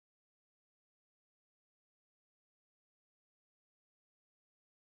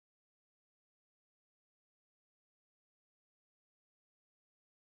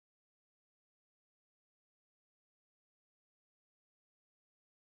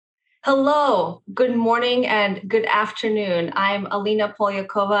Hello, good morning and good afternoon. I'm Alina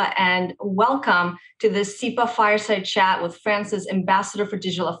Polyakova and welcome to this SIPA Fireside Chat with France's Ambassador for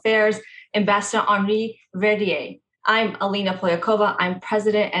Digital Affairs, Ambassador Henri Verdier. I'm Alina Polyakova. I'm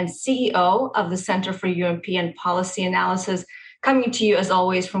President and CEO of the Center for European Policy Analysis, coming to you as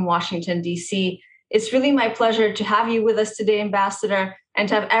always from Washington, D.C. It's really my pleasure to have you with us today, Ambassador, and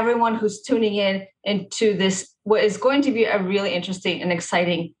to have everyone who's tuning in into this, what is going to be a really interesting and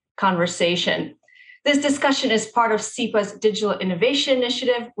exciting conversation. This discussion is part of SIPA's Digital Innovation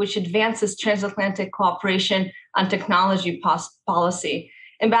Initiative, which advances transatlantic cooperation on technology policy.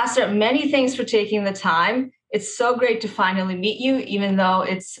 Ambassador, many thanks for taking the time. It's so great to finally meet you, even though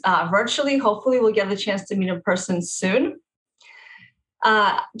it's virtually. Hopefully we'll get the chance to meet in person soon.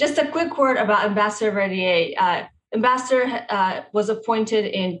 Just a quick word about Ambassador Verdier. Ambassador was appointed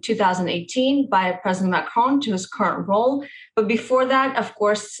in 2018 by President Macron to his current role. But before that, of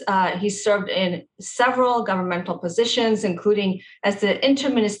course, he served in several governmental positions, including as the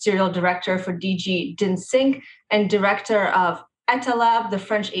Interministerial Director for DG DINSYNC and Director of ETALAB, the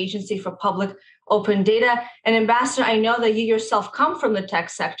French Agency for Public Open Data. And Ambassador, I know that you yourself come from the tech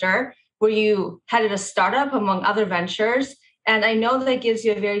sector, where you headed a startup, among other ventures. And I know that gives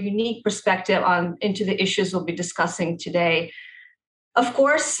you a very unique perspective into the issues we'll be discussing today. Of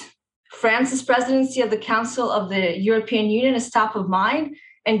course, France's presidency of the Council of the European Union is top of mind,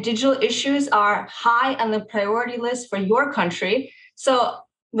 and digital issues are high on the priority list for your country. So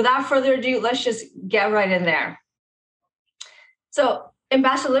without further ado, let's just get right in there. So,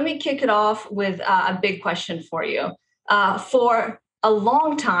 Ambassador, let me kick it off with a big question for you. For a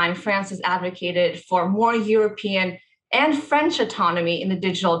long time, France has advocated for more European and French autonomy in the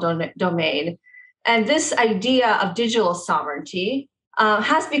digital domain. And this idea of digital sovereignty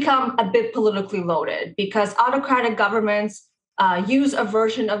has become a bit politically loaded because autocratic governments use a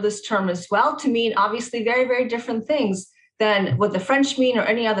version of this term as well to mean obviously very, very different things than what the French mean or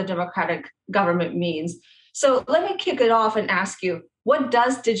any other democratic government means. So let me kick it off and ask you, what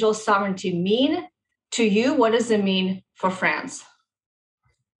does digital sovereignty mean to you? What does it mean for France?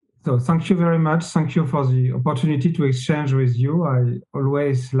 So thank you very much. Thank you for the opportunity to exchange with you. I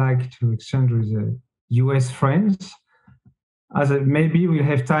always like to exchange with US friends. As maybe we'll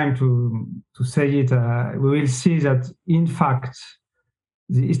have time to say it, we will see that in fact,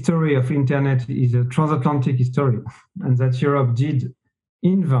 the history of internet is a transatlantic history, and that Europe did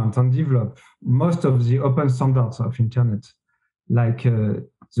invent and develop most of the open standards of internet, like the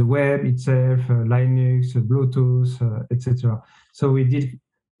web itself, Linux, Bluetooth, etc. So we did.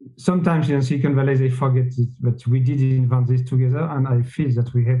 Sometimes in Silicon Valley they forget it, but we did invent this together, and I feel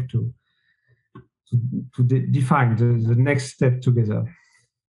that we have to define the next step together.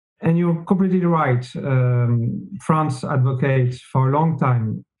 And you're completely right. France advocates for a long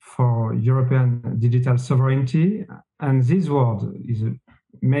time for European digital sovereignty, and this word is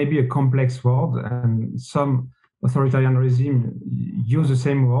maybe a complex word, and some authoritarian regimes use the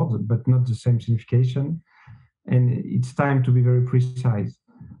same word, but not the same signification. And it's time to be very precise.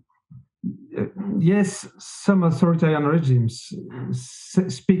 Yes, some authoritarian regimes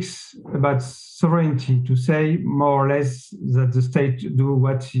speaks about sovereignty to say more or less that the state do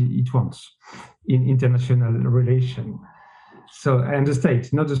what it wants in international relation. So, and the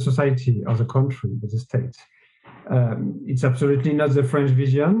state, not the society or the country, but the state. It's absolutely not the French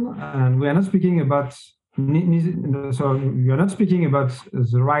vision, and we are not speaking about. So we are not speaking about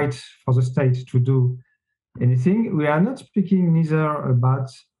the right for the state to do anything. We are not speaking neither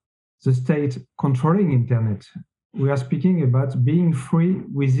about the state controlling internet. We are speaking about being free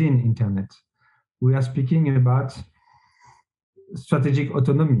within internet. We are speaking about strategic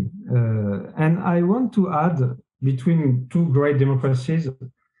autonomy. And I want to add, between two great democracies,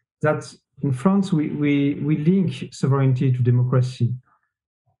 that in France we link sovereignty to democracy.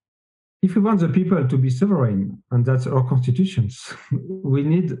 If we want the people to be sovereign, and that's our constitutions, we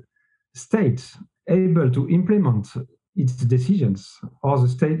need states able to implement its decisions, or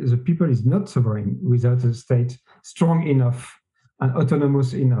the people is not sovereign without a state strong enough and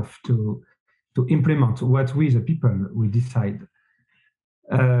autonomous enough to implement what we, the people, we decide.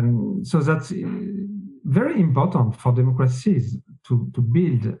 So that's very important for democracies to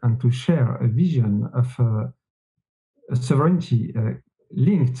build and to share a vision of a sovereignty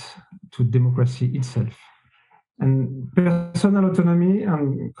linked to democracy itself. And personal autonomy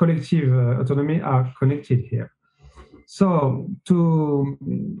and collective autonomy are connected here. So to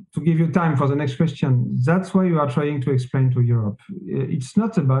give you time for the next question, that's why you are trying to explain to Europe. It's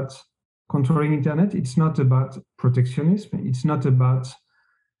not about controlling internet. It's not about protectionism. It's not about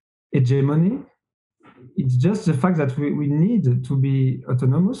hegemony. It's just the fact that we need to be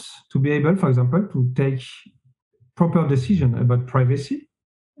autonomous, to be able, for example, to take proper decision about privacy.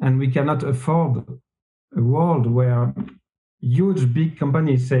 And we cannot afford a world where huge, big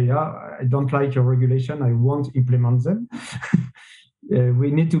companies say, I don't like your regulation, I won't implement them.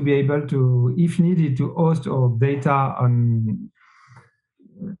 We need to be able to, if needed, to host our data on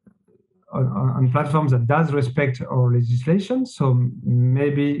platforms that does respect our legislation. So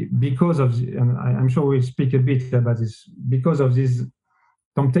maybe because of, and I'm sure we'll speak a bit about this, because of this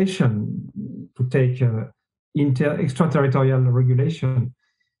temptation to take extraterritorial regulation,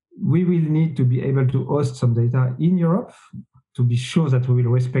 we will need to be able to host some data in Europe to be sure that we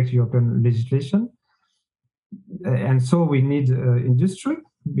will respect European legislation. And so we need industry,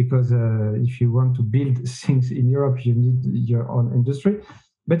 because if you want to build things in Europe, you need your own industry.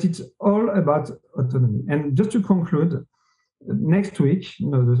 But it's all about autonomy. And just to conclude, next week,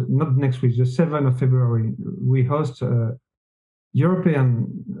 not next week, the 7th of February, we host a European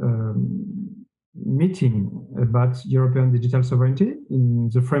meeting about European digital sovereignty in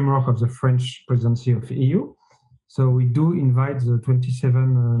the framework of the French presidency of EU. So we do invite the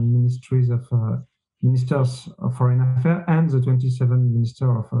 27 ministers of foreign affairs and the 27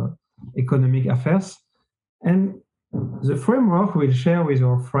 ministers of economic affairs. And the framework we'll share with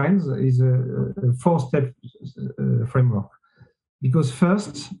our friends is a 4-step framework. Because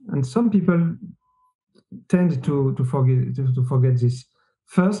first, and some people tend to forget this,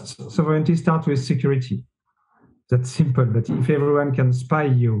 first, sovereignty starts with security. That's simple, but if everyone can spy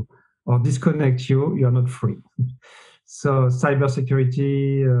you or disconnect you, you're not free. So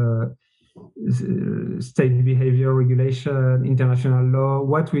cybersecurity, state behavior regulation, international law,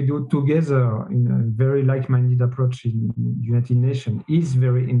 what we do together in a very like-minded approach in United Nations is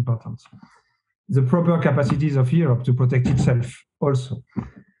very important. The proper capacities of Europe to protect itself also.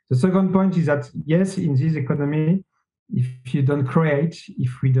 The second point is that, yes, in this economy, if you don't create,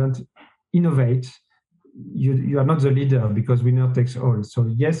 if we don't innovate, you are not the leader, because winner takes all. So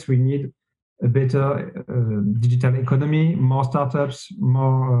yes, we need a better digital economy, more startups,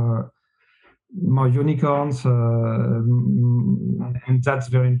 more unicorns, and that's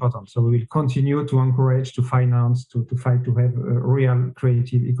very important. So we will continue to encourage, to finance, to fight to have a real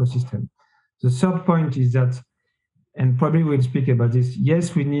creative ecosystem. The third point is that, and probably we'll speak about this,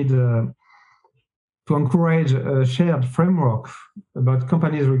 yes, we need to encourage a shared framework about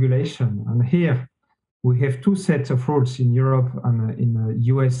companies regulation. And here we have 2 sets of rules in Europe and in the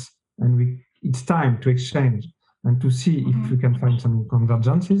US, and it's time to exchange and to see if we can find some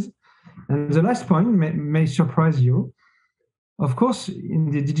convergences. And the last point may surprise you. Of course, in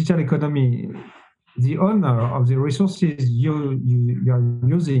the digital economy, the owner of the resources you are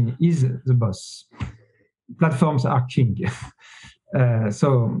using is the boss. Platforms are king.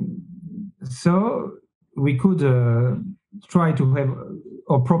 So we could try to have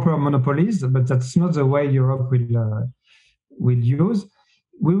a proper monopolies, but that's not the way Europe will use.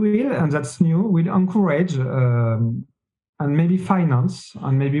 We will, and that's new, will encourage and maybe finance,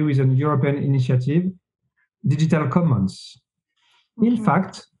 and maybe with a European initiative, digital commons. In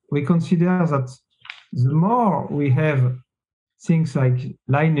fact, we consider that the more we have things like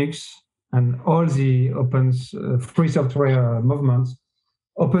Linux and all the open free software movements,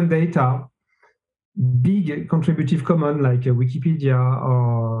 open data, big contributive common like Wikipedia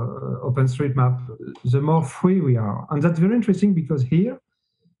or OpenStreetMap, the more free we are. And that's very interesting, because here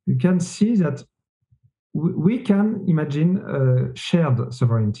you can see that we can imagine a shared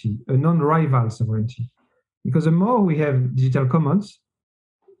sovereignty, a non-rival sovereignty. Because the more we have digital commons,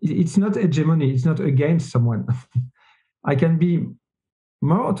 it's not hegemony, it's not against someone. I can be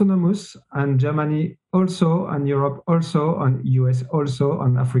more autonomous, and Germany also, and Europe also, and US also,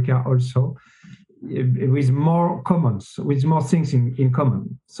 and Africa also, with more commons, with more things in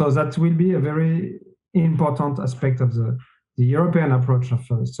common. So that will be a very important aspect of the European approach of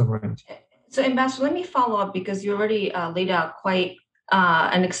sovereignty. So, Ambassador, let me follow up, because you already laid out quite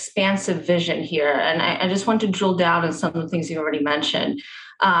an expansive vision here. And I just want to drill down on some of the things you already mentioned.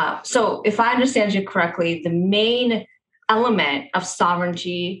 So if I understand you correctly, the main element of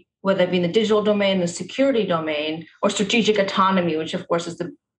sovereignty, whether it be in the digital domain, the security domain, or strategic autonomy, which of course is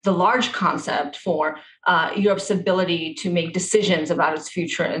the large concept for Europe's ability to make decisions about its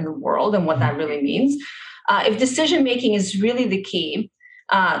future in the world and what that really means. If decision-making is really the key,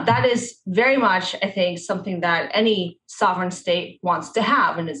 that is very much, I think, something that any sovereign state wants to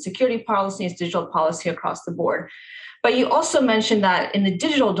have in its security policy, its digital policy across the board. But you also mentioned that in the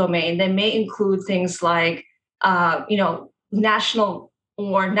digital domain, they may include things like, national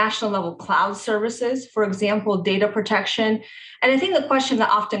level cloud services, for example, data protection. And I think the question that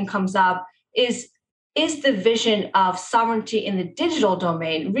often comes up is, is the vision of sovereignty in the digital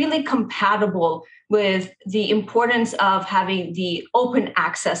domain really compatible with the importance of having the open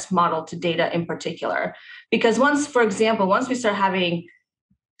access model to data in particular? Because for example, once we start having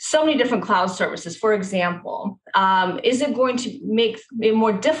so many different cloud services, for example, is it going to make it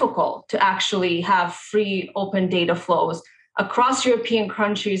more difficult to actually have free open data flows across European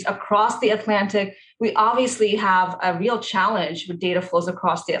countries, across the Atlantic? We obviously have a real challenge with data flows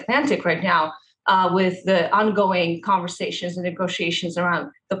across the Atlantic right now, with the ongoing conversations and negotiations around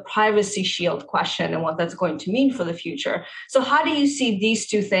the privacy shield question and what that's going to mean for the future. So how do you see these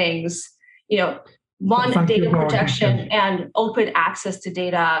two things, one, data protection and open access to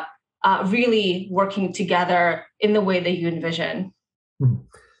data, really working together in the way that you envision?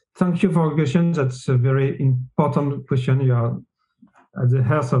 Thank you for your question. That's a very important question. You are at the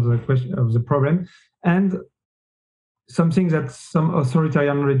heart of the question of the problem, and something that some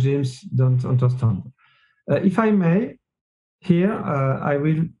authoritarian regimes don't understand. If I may, here I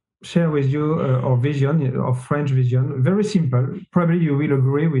will share with you our vision, our French vision. Very simple. Probably you will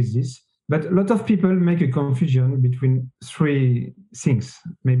agree with this. But a lot of people make a confusion between three things,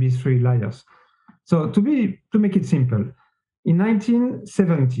 maybe three layers. So to make it simple, in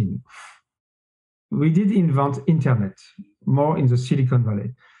 1917, we did invent internet, more in the Silicon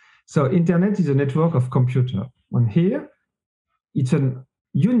Valley. So internet is a network of computers. And here, it's a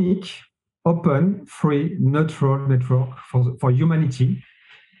unique, open, free, neutral network for humanity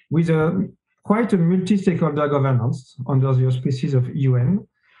with quite a multi-stakeholder governance under the auspices of UN.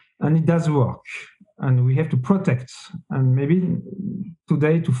 And it does work. And we have to protect and maybe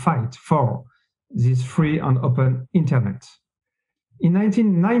today to fight for this free and open internet. In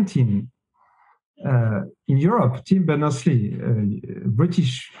 1919, in Europe, Tim Berners-Lee, a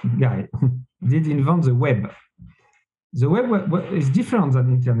British guy, did invent the web. The web is different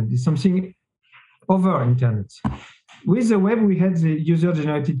than internet. It's something over internet. With the web, we had the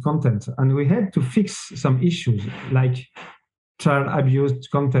user-generated content, and we had to fix some issues like child abuse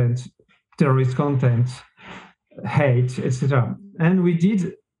content, terrorist content, hate, etc. And we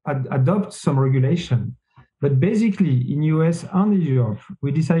did adopt some regulation. But basically, in US and in Europe,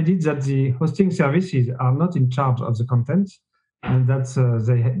 we decided that the hosting services are not in charge of the content, and that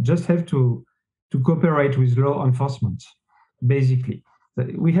they just have to cooperate with law enforcement, basically.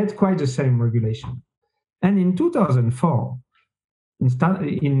 We had quite the same regulation. And in 2004,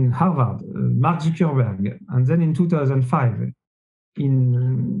 in Harvard, Mark Zuckerberg, and then in 2005,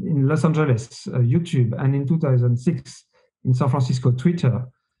 in Los Angeles, YouTube, and in 2006, in San Francisco, Twitter,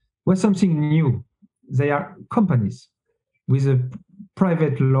 was something new. They are companies with a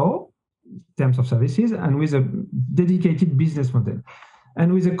private law in terms of services and with a dedicated business model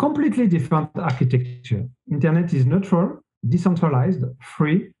and with a completely different architecture. Internet is neutral, decentralized,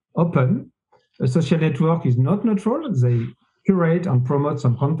 free, open. A social network is not neutral. They curate and promote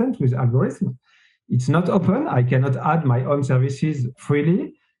some content with algorithms. It's not open. I cannot add my own services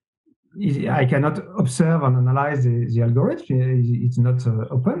freely. I cannot observe and analyze the algorithm. It's not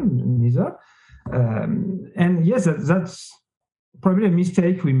open, neither. And yes, that's probably a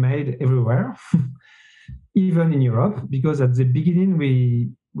mistake we made everywhere, even in Europe, because at the beginning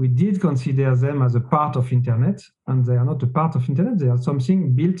we did consider them as a part of internet, and they are not a part of internet. They are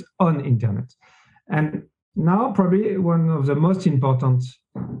something built on internet. And now probably one of the most important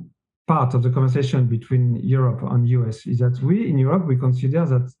part of the conversation between Europe and US is that we in Europe, we consider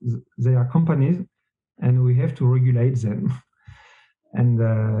that they are companies and we have to regulate them.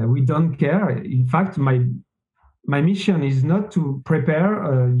 And we don't care. In fact, my mission is not to prepare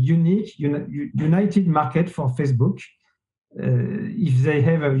a unique, united market for Facebook. If they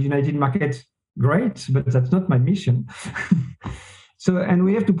have a united market, great, but that's not my mission. And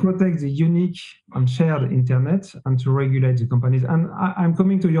we have to protect the unique and shared internet and to regulate the companies. And I'm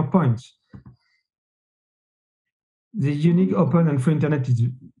coming to your point. The unique, open, and free internet is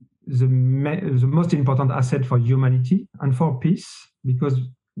the most important asset for humanity and for peace, because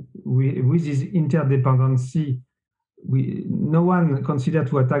with this interdependency, no one considers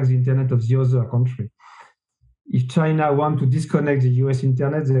to attack the internet of the other country. If China wants to disconnect the US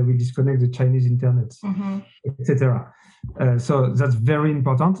internet, they will disconnect the Chinese internet, etc. So that's very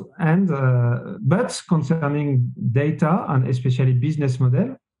important. And but concerning data and especially business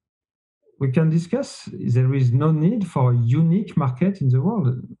model, we can discuss. There is no need for a unique market in the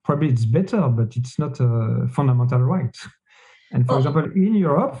world. Probably it's better, but it's not a fundamental right. And for example, in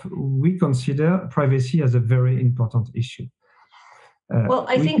Europe, we consider privacy as a very important issue.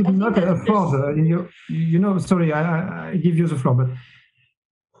 I think not afford. Sorry, I give you the floor, but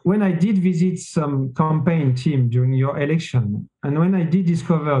when I did visit some campaign team during your election, and when I did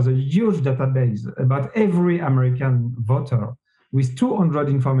discover the huge database about every American voter with 200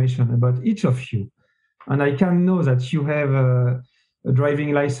 information about each of you, and I can know that you have a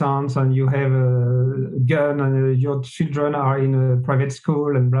driving license and you have a gun and your children are in a private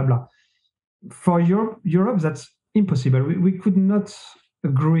school and blah, blah. For Europe, that's impossible. We could not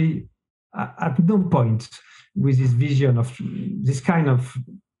agree at no point with this vision of this kind of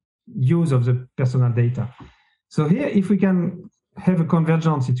use of the personal data. So here, if we can have a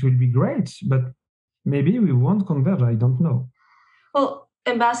convergence, it will be great, but maybe we won't converge, I don't know. Well,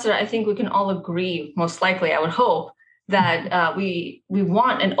 Ambassador, I think we can all agree, most likely, I would hope, that we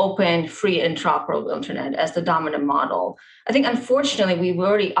want an open, free, interoperable internet as the dominant model. I think, unfortunately, we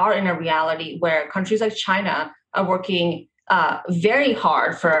already are in a reality where countries like China are working very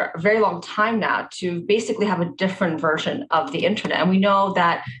hard for a very long time now to basically have a different version of the internet. And we know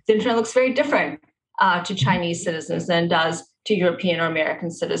that the internet looks very different to Chinese citizens than it does to European or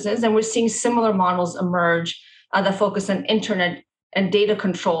American citizens. And we're seeing similar models emerge that focus on internet and data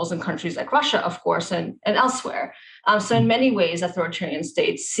controls in countries like Russia, of course, and elsewhere. So in many ways, authoritarian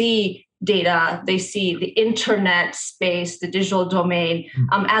states see data, they see the internet space, the digital domain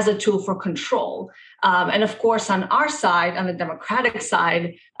as a tool for control. And of course, on our side, on the democratic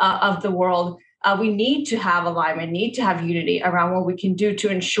side of the world, we need to have alignment, need to have unity around what we can do to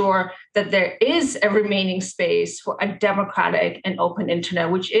ensure that there is a remaining space for a democratic and open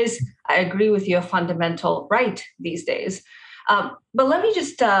internet, which is, I agree with you, a fundamental right these days. But let me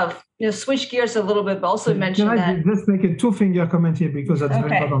just switch gears a little bit, but also mention that. Can I just make a two-finger comment here, because that's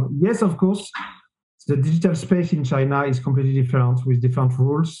very important. Yes, of course, the digital space in China is completely different with different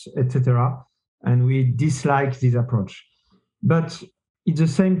rules, etc. And we dislike this approach. But it's the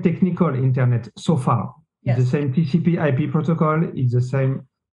same technical internet so far. Yes. It's the same TCP/IP protocol. It's the same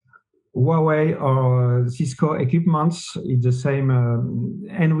Huawei or Cisco equipments. It's the same,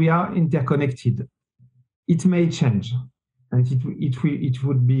 and we are interconnected. It may change. And it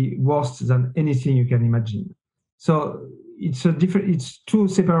would be worse than anything you can imagine. So it's two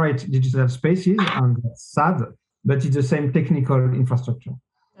separate digital spaces, and that's sad, but it's the same technical infrastructure.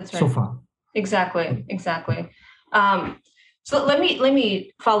 That's right. So far. Exactly. So let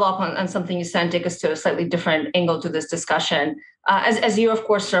me follow up on something you said and take us to a slightly different angle to this discussion. As you, of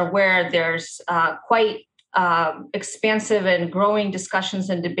course, are aware, there's quite expansive and growing discussions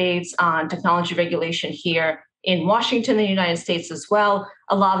and debates on technology regulation here in Washington, the United States as well,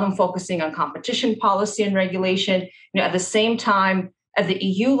 a lot of them focusing on competition policy and regulation. At the same time, at the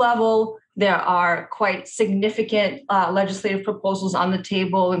EU level, there are quite significant legislative proposals on the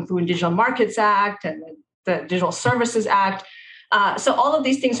table, including Digital Markets Act and the Digital Services Act. So all of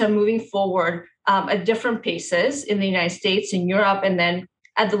these things are moving forward at different paces in the United States, in Europe, and then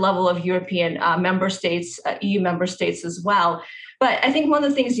at the level of European member states, EU member states as well. But I think one of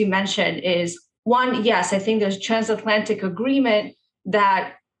the things you mentioned is, one, yes, I think there's transatlantic agreement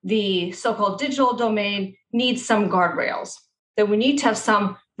that the so-called digital domain needs some guardrails, that we need to have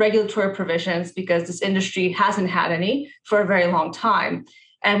some regulatory provisions because this industry hasn't had any for a very long time.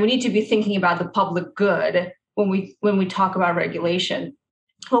 And we need to be thinking about the public good when we talk about regulation.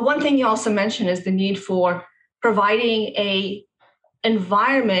 But one thing you also mentioned is the need for providing a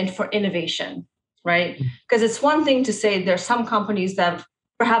environment for innovation, right? Because it's one thing to say there's some companies that have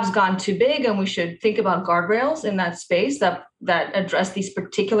perhaps gone too big, and we should think about guardrails in that space that address these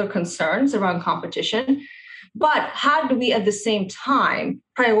particular concerns around competition. But how do we at the same time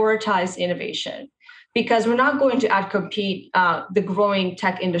prioritize innovation? Because we're not going to outcompete the growing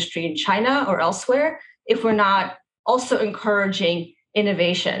tech industry in China or elsewhere if we're not also encouraging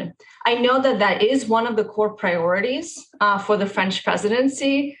innovation. I know that is one of the core priorities for the French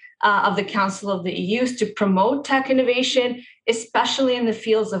presidency of the Council of the EU to promote tech innovation, especially in the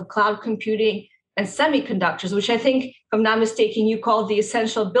fields of cloud computing and semiconductors, which I think, if I'm not mistaken, you call the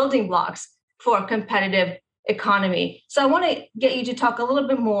essential building blocks for a competitive economy. So I want to get you to talk a little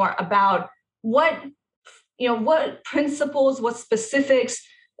bit more about what principles, what specifics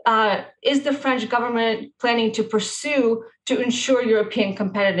is the French government planning to pursue to ensure European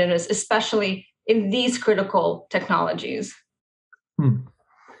competitiveness, especially in these critical technologies?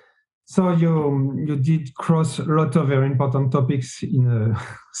 So you did cross a lot of very important topics in a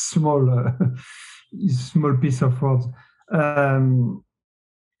small piece of words.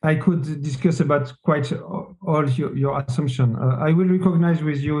 I could discuss about quite all your assumption. I will recognize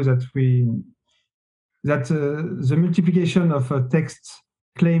with you that the multiplication of texts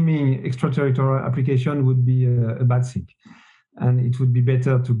claiming extraterritorial application would be a bad thing, and it would be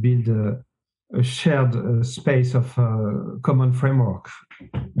better to build a shared space of common framework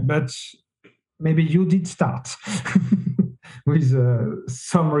but maybe you did start with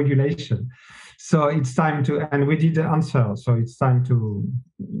some regulation. So it's time to, and we did answer. So it's time to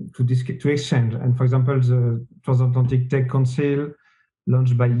exchange. And for example, the Transatlantic Tech Council,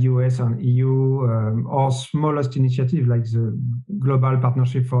 launched by US and EU, or smallest initiative like the Global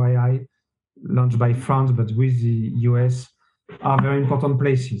Partnership for AI, launched by France but with the US, are very important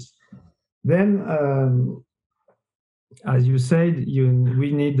places. Then, as you said,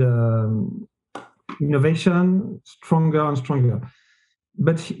 we need innovation stronger and stronger.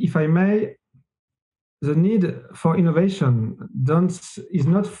 But if I may, the need for innovation is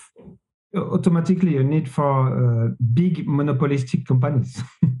not automatically a need for big monopolistic companies.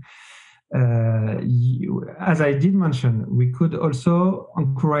 As I did mention, we could also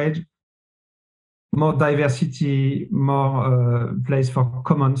encourage more diversity, more place for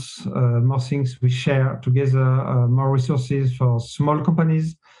commons, more things we share together, more resources for small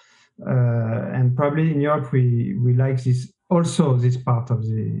companies. And probably in Europe, we like this part of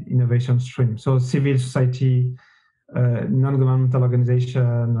the innovation stream. So civil society, non-governmental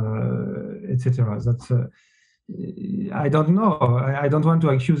organization, etc. That's I don't know. I don't want to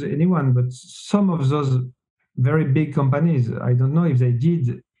accuse anyone, but some of those very big companies, I don't know if they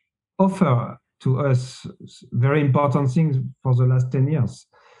did offer to us very important things for the last 10 years.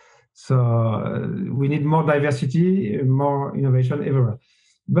 So we need more diversity, more innovation everywhere.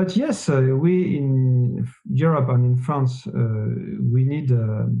 But yes, we in Europe and in France, we need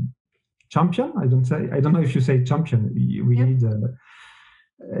a champion. I don't know if you say champion. We need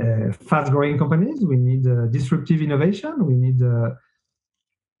fast-growing companies. We need disruptive innovation. We need,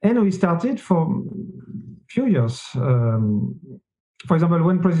 and we started for a few years. For example,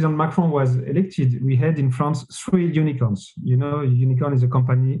 when President Macron was elected, we had in France 3 unicorns. You know, unicorn is a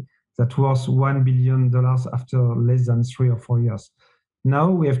company that was $1 billion after less than 3 or 4 years. Now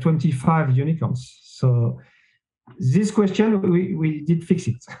we have 25 unicorns. So this question, we did fix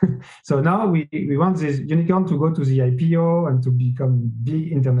it. So now we want this unicorn to go to the IPO and to become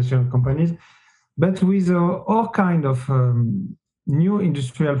big international companies, but with all kind of new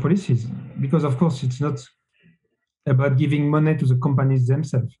industrial policies. Because of course, it's not about giving money to the companies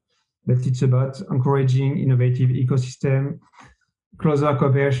themselves, but it's about encouraging innovative ecosystem, closer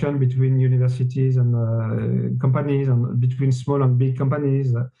cooperation between universities and companies, and between small and big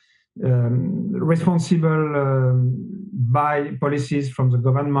companies, responsible by policies from the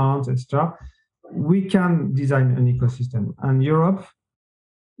government, etc. We can design an ecosystem, and Europe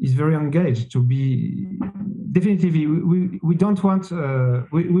is very engaged to be. Definitely, we don't want.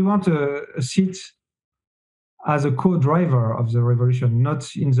 We want a seat as a co-driver of the revolution, not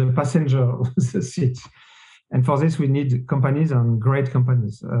in the passenger of the seat. And for this, we need companies and great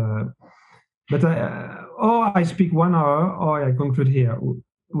companies. But or I speak 1 hour, or I conclude here.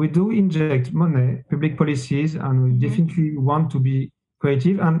 We do inject money, public policies, and we definitely want to be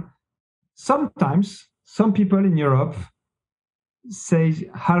creative. And sometimes some people in Europe say,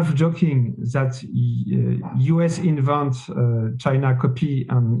 half joking, that US invent, China copy,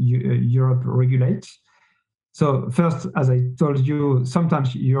 and Europe regulate. So first, as I told you,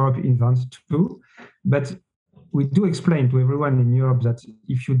 sometimes Europe invents too, but we do explain to everyone in Europe that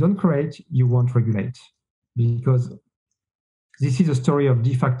if you don't create, you won't regulate, because this is a story of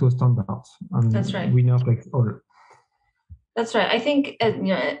de facto standards, and that's right. We know like all. That's right. I think,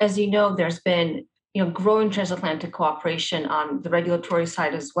 as you know, there's been growing transatlantic cooperation on the regulatory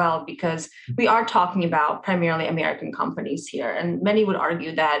side as well, because we are talking about primarily American companies here, and many would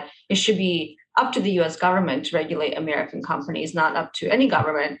argue that it should be up to the U.S. government to regulate American companies, not up to any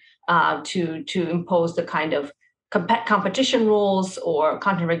government to impose the kind of competition rules or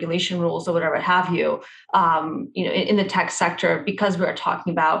content regulation rules or whatever have you, in the tech sector, because we're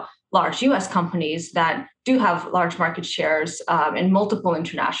talking about large U.S. companies that do have large market shares in multiple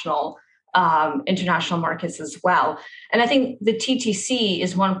international markets as well. And I think the TTC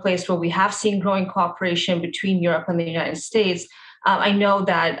is one place where we have seen growing cooperation between Europe and the United States. I know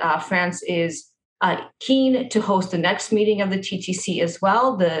that France is keen to host the next meeting of the TTC as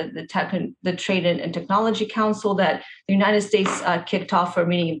well, the Trade and Technology Council that the United States kicked off for a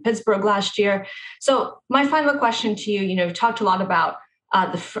meeting in Pittsburgh last year. So my final question to you, you've talked a lot about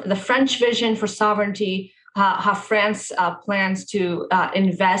the French vision for sovereignty, how France plans to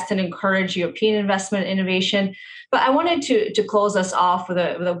invest and encourage European investment and innovation. But I wanted to close us off with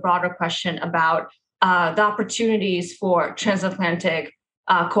a broader question about the opportunities for transatlantic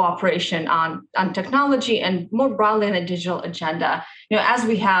cooperation on technology and more broadly in the digital agenda. As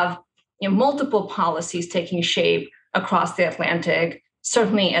we have multiple policies taking shape across the Atlantic,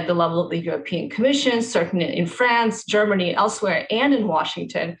 certainly at the level of the European Commission, certainly in France, Germany, elsewhere, and in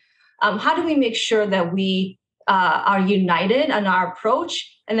Washington. How do we make sure that we are united in our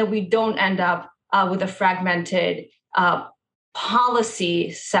approach and that we don't end up with a fragmented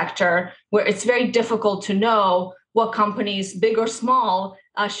policy sector where it's very difficult to know what companies, big or small,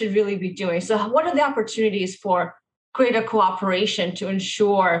 should really be doing? So what are the opportunities for greater cooperation to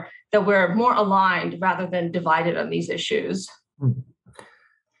ensure that we're more aligned rather than divided on these issues?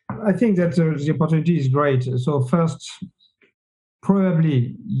 I think that the opportunity is great. So first,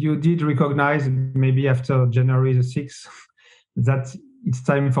 probably you did recognize maybe after January the 6th that it's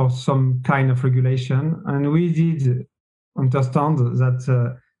time for some kind of regulation. And we did understand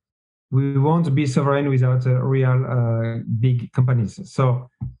that we won't be sovereign without real big companies. So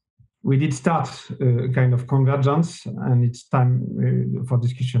we did start a kind of convergence, and it's time for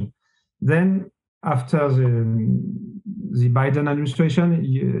discussion. Then after the Biden administration,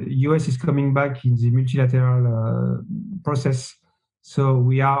 US is coming back in the multilateral process. So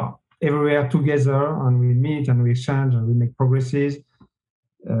we are everywhere together, and we meet and we exchange and we make progresses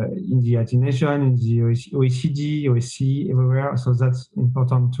in the United Nations, in the OECD, OSCE, everywhere. So that's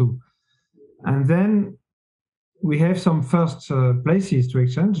important too. And then we have some first places to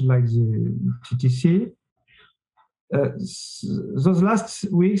exchange, like the TTC. Those last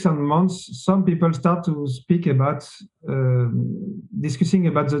weeks and months, some people start to speak about discussing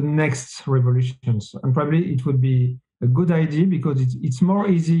about the next revolutions. And probably it would be a good idea because it's more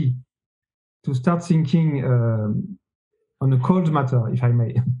easy to start thinking on a cold matter, if I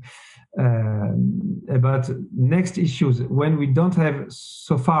may, about next issues when we don't have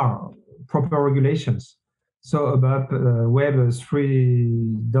so far proper regulations. So about Web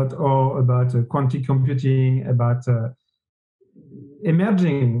 3.0, about quantum computing, about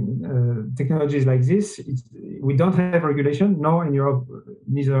emerging technologies like this, we don't have regulation, nor in Europe,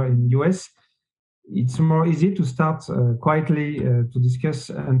 neither in US. It's more easy to start quietly to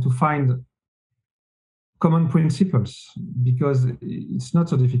discuss and to find common principles because it's not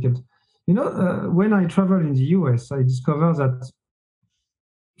so difficult. You know, when I travel in the US, I discover that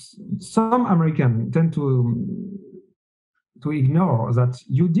some Americans tend to ignore that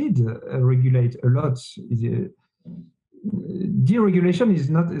you did regulate a lot. Deregulation is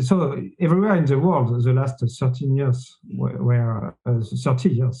not so everywhere in the world. The last 13 years were 30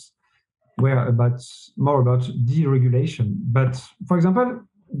 years were about more about deregulation. But for example,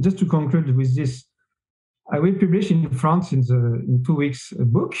 just to conclude with this, I will publish in France in 2 weeks a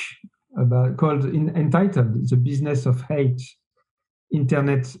book entitled "The Business of Hate: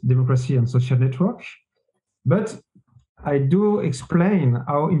 Internet, Democracy, and Social Network." But I do explain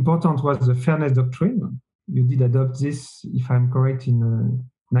how important was the fairness doctrine. You did adopt this, if I'm correct, in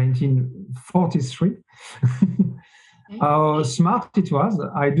 1943. How smart it was.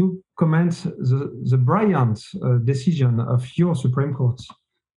 I do comment the brilliant decision of your Supreme Court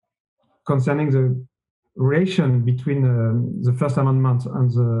concerning the relation between the First Amendment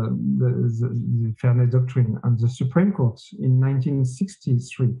and the fairness doctrine. And the Supreme Court in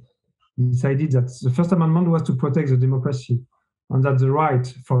 1963 decided that the First Amendment was to protect the democracy and that the right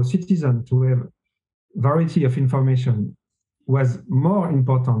for a citizen to have variety of information was more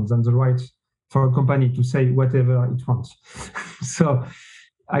important than the right for a company to say whatever it wants. So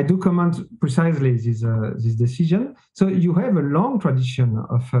I do comment precisely this decision. So you have a long tradition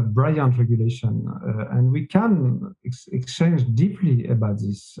of brilliant regulation, and we can exchange deeply about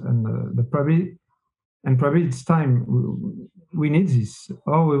this. But probably it's time we need this,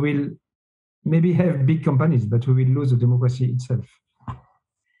 or we will maybe have big companies, but we will lose the democracy itself.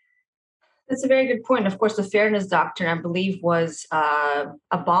 That's a very good point. Of course, the fairness doctrine, I believe, was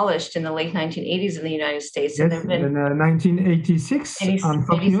abolished in the late 1980s in the United States. Yes, in 1986, and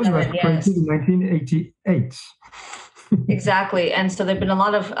Fox News was created in 1988. Exactly. And so there have been a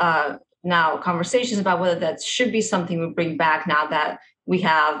lot of now conversations about whether that should be something we bring back now that we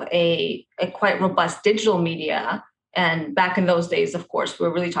have a quite robust digital media. And back in those days, of course,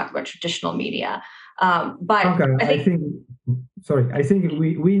 we're really talking about traditional media. But okay, I think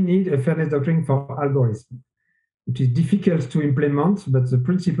we need a fairness doctrine for algorithms, which is difficult to implement, but the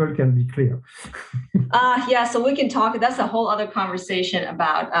principle can be clear. Yeah, so we can talk. That's a whole other conversation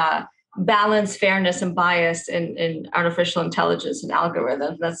about balance, fairness, and bias in artificial intelligence and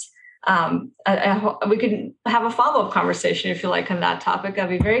algorithms. That's we can have a follow-up conversation if you like on that topic. I'd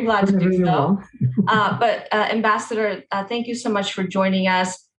be very glad to do so. But Ambassador, thank you so much for joining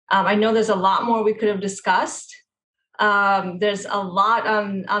us. I know there's a lot more we could have discussed. There's a lot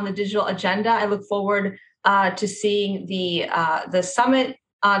on the digital agenda. I look forward to seeing the summit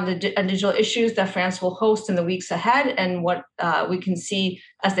on the digital issues that France will host in the weeks ahead and what we can see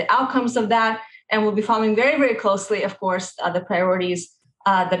as the outcomes of that. And we'll be following very, very closely, of course, the priorities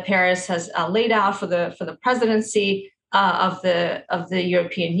that Paris has laid out for the presidency of the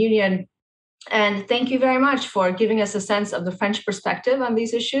European Union. And thank you very much for giving us a sense of the French perspective on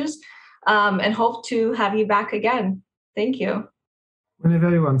these issues, and hope to have you back again. Thank you.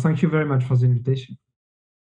 Whenever you want. Thank you very much for the invitation.